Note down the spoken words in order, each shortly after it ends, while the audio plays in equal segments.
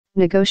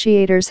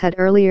Negotiators had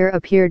earlier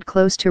appeared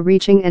close to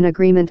reaching an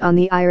agreement on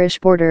the Irish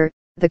border,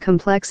 the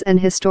complex and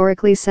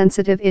historically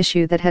sensitive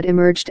issue that had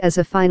emerged as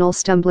a final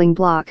stumbling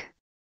block.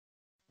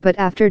 But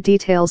after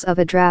details of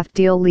a draft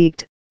deal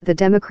leaked, the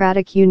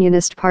Democratic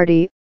Unionist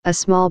Party, a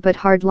small but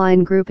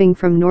hardline grouping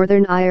from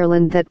Northern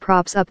Ireland that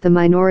props up the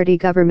minority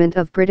government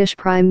of British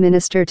Prime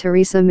Minister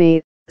Theresa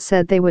May,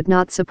 said they would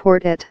not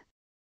support it.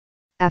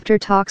 After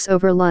talks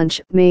over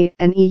lunch, May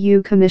and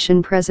EU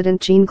Commission President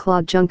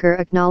Jean-Claude Juncker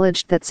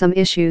acknowledged that some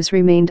issues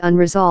remained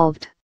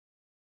unresolved.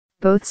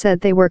 Both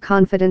said they were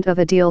confident of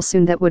a deal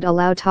soon that would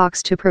allow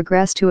talks to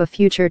progress to a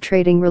future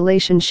trading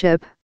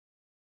relationship.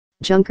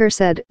 Juncker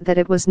said that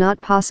it was not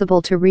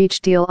possible to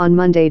reach deal on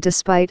Monday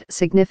despite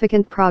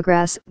significant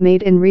progress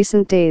made in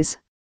recent days.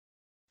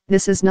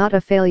 "This is not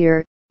a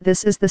failure,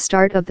 this is the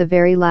start of the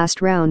very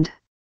last round.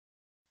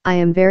 I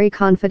am very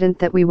confident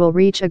that we will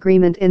reach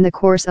agreement in the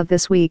course of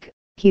this week,"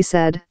 he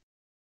said.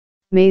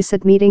 May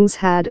said meetings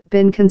had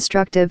been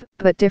constructive,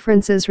 but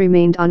differences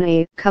remained on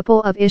a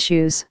couple of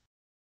issues.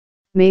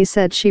 May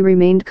said she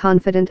remained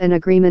confident an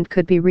agreement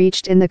could be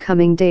reached in the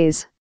coming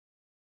days.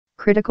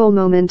 Critical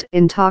moment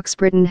in talks.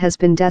 Britain has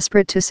been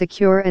desperate to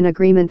secure an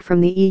agreement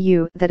from the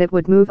EU that it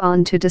would move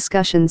on to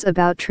discussions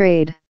about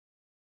trade.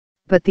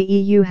 But the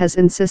EU has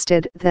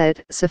insisted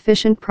that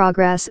sufficient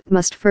progress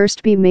must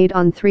first be made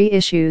on three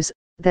issues: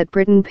 that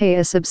Britain pay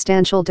a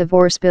substantial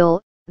divorce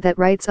bill, that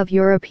rights of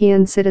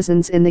European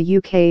citizens in the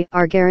UK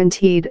are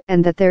guaranteed,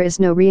 and that there is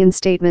no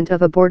reinstatement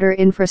of a border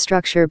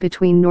infrastructure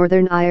between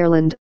Northern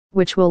Ireland,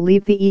 which will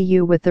leave the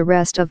EU with the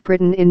rest of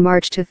Britain in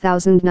March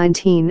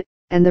 2019,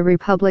 and the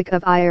Republic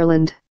of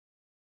Ireland.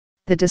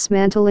 The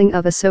dismantling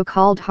of a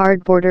so-called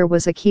hard border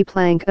was a key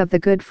plank of the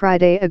Good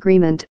Friday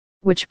Agreement,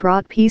 which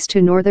brought peace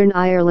to Northern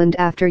Ireland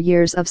after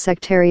years of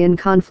sectarian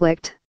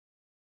conflict.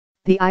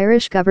 The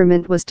Irish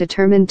government was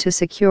determined to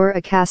secure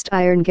a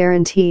cast-iron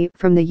guarantee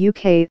from the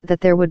UK that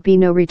there would be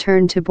no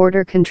return to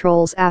border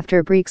controls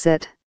after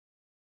Brexit.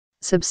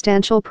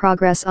 Substantial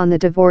progress on the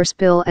divorce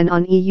bill and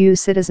on EU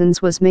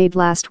citizens was made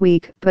last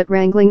week, but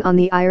wrangling on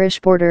the Irish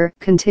border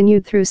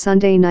continued through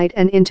Sunday night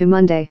and into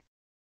Monday.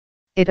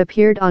 It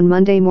appeared on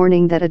Monday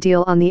morning that a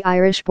deal on the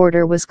Irish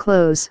border was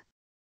close.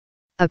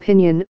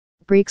 Opinion: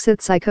 Brexit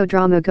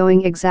psychodrama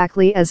going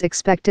exactly as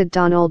expected.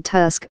 Donald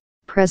Tusk,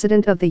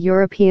 President of the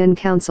European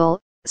Council,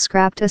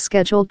 scrapped a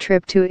scheduled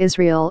trip to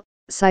Israel,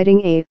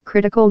 citing a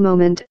critical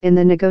moment in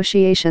the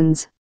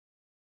negotiations.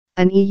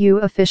 An EU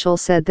official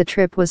said the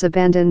trip was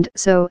abandoned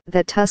so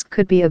that Tusk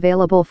could be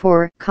available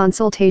for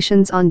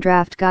consultations on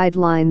draft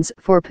guidelines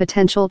for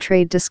potential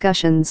trade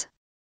discussions.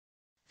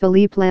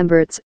 Philippe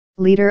Lamberts,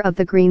 leader of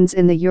the Greens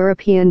in the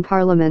European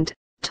Parliament,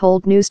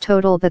 told News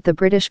Total that the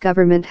British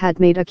government had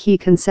made a key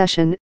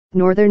concession: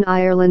 Northern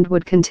Ireland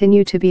would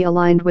continue to be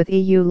aligned with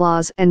EU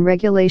laws and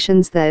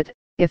regulations that,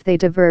 if they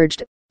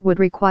diverged, would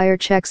require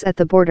checks at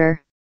the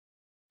border.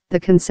 The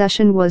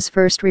concession was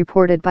first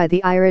reported by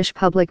the Irish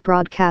public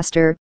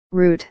broadcaster,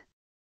 Root.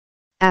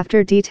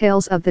 After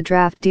details of the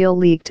draft deal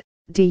leaked,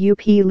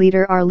 DUP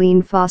leader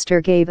Arlene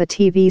Foster gave a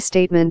TV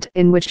statement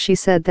in which she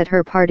said that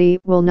her party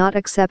will not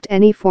accept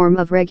any form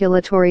of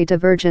regulatory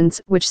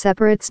divergence which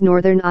separates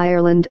Northern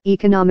Ireland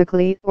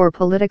economically or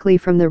politically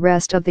from the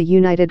rest of the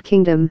United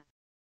Kingdom.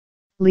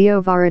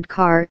 Leo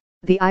Varadkar,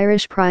 the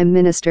Irish Prime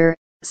Minister,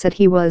 said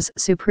he was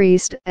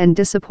surprised and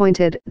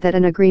disappointed that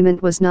an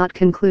agreement was not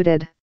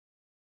concluded.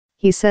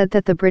 He said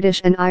that the British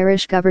and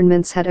Irish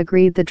governments had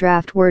agreed the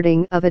draft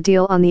wording of a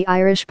deal on the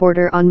Irish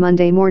border on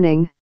Monday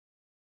morning.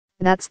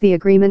 "That's the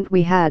agreement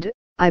we had,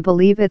 I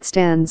believe it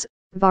stands,"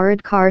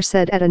 Varadkar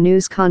said at a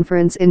news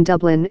conference in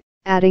Dublin,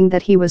 adding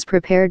that he was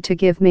prepared to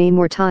give May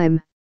more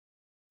time.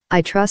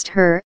 "I trust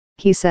her,"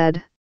 he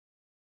said.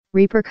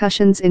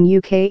 Repercussions in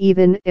UK: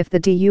 even if the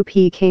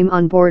DUP came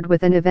on board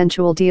with an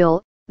eventual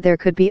deal, there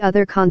could be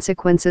other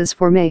consequences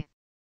for May.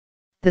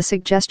 The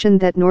suggestion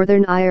that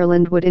Northern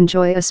Ireland would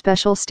enjoy a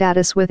special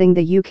status within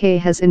the UK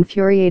has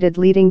infuriated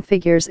leading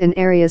figures in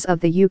areas of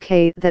the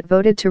UK that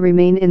voted to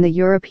remain in the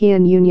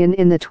European Union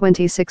in the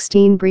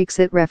 2016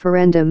 Brexit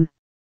referendum.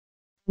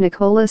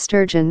 Nicola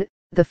Sturgeon,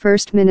 the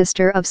First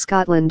Minister of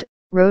Scotland,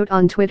 wrote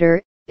on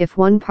Twitter, "If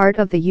one part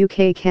of the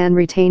UK can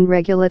retain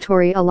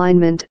regulatory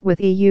alignment with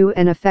EU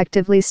and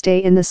effectively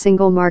stay in the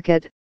single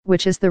market,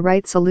 which is the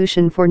right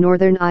solution for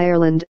Northern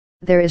Ireland,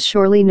 there is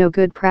surely no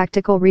good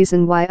practical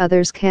reason why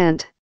others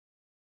can't."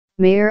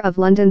 Mayor of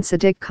London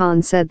Sadiq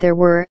Khan said there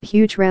were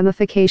huge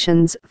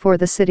ramifications for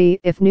the city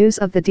if news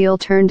of the deal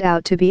turned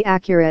out to be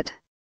accurate.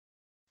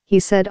 He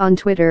said on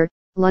Twitter,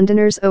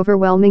 "Londoners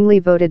overwhelmingly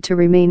voted to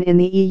remain in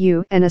the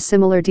EU, and a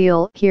similar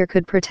deal here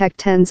could protect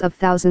tens of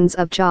thousands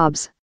of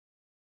jobs."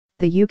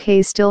 The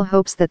UK still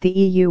hopes that the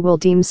EU will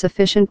deem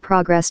sufficient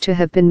progress to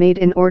have been made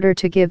in order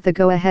to give the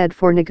go-ahead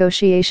for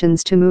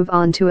negotiations to move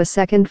on to a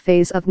second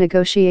phase of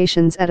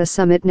negotiations at a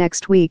summit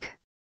next week.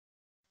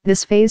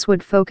 This phase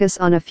would focus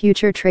on a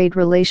future trade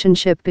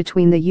relationship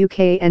between the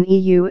UK and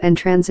EU and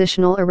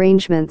transitional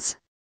arrangements.